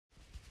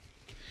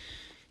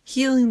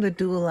Healing the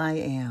Dual I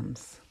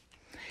Ams.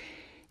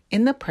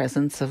 In the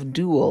presence of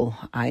Dual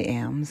I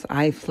Ams,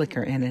 I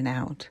flicker in and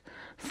out,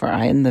 for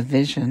I am the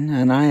vision,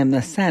 and I am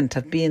the scent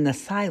of being the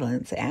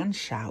silence and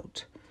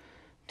shout.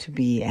 To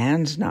be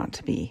and not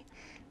to be.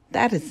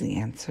 That is the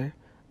answer.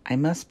 I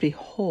must be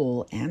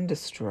whole and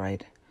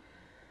destroyed.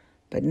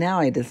 But now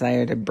I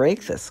desire to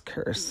break this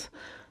curse,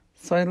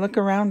 so I look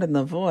around in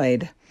the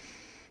void.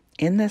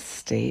 In this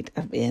state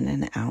of in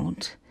and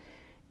out,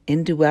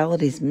 in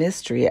duality's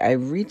mystery, I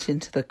reach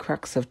into the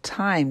crux of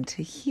time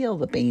to heal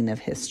the bane of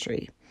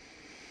history.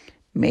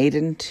 Made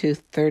into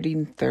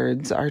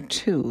 33rds are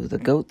two, the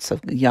goats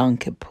of Yom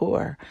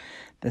Kippur,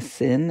 the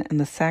sin and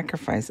the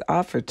sacrifice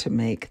offered to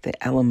make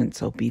the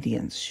element's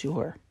obedience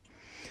sure.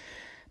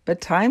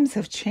 But times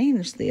have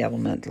changed the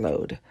element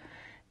load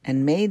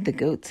and made the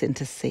goats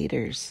into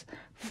satyrs,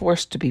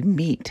 forced to be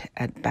meat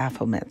at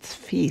Baphomet's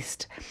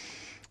feast,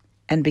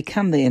 and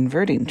become the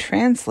inverting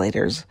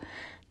translators,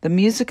 the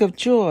music of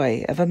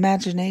joy, of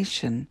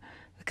imagination,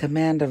 the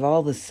command of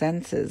all the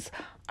senses,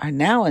 are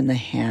now in the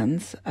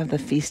hands of the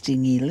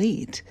feasting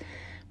elite,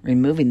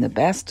 removing the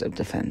best of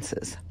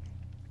defenses.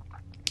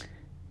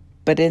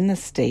 But in the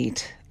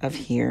state of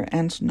here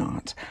and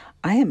not,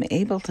 I am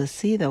able to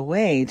see the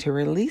way to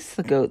release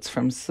the goats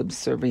from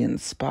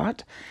subservient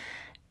spot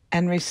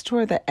and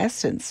restore the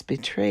essence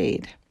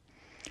betrayed.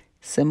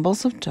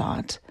 Symbols of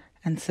dot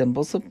and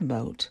symbols of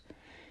mote,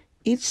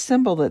 each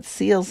symbol that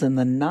seals in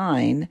the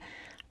 9,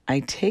 I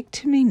take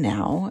to me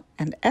now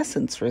and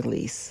essence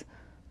release,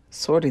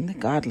 sorting the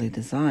godly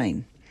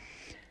design.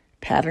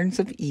 Patterns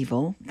of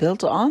evil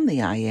built on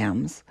the I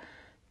Ams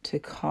to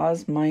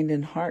cause mind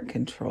and heart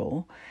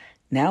control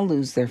now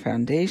lose their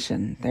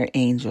foundation, their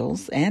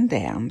angels and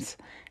dams,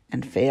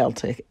 and fail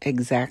to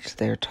exact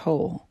their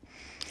toll.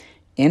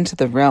 Into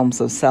the realms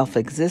of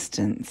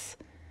self-existence,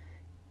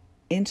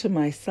 into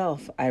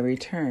myself I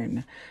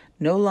return.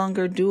 No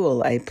longer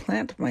dual, I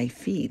plant my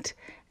feet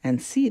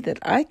and see that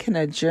I can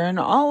adjourn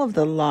all of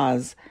the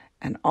laws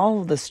and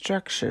all of the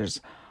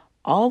structures,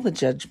 all the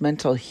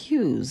judgmental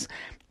hues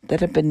that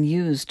have been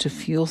used to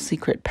fuel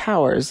secret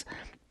powers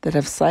that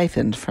have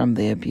siphoned from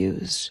the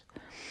abused.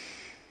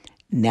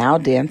 Now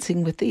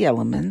dancing with the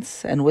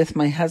elements and with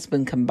my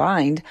husband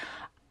combined,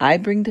 I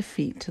bring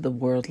defeat to the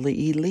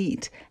worldly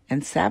elite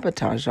and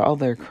sabotage all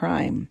their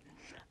crime.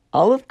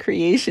 All of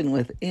creation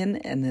within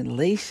an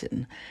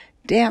elation,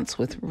 dance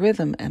with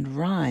rhythm and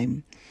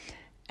rhyme,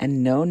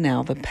 and know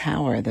now the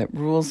power that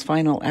rules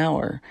final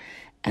hour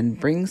and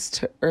brings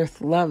to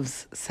earth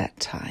love's set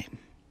time.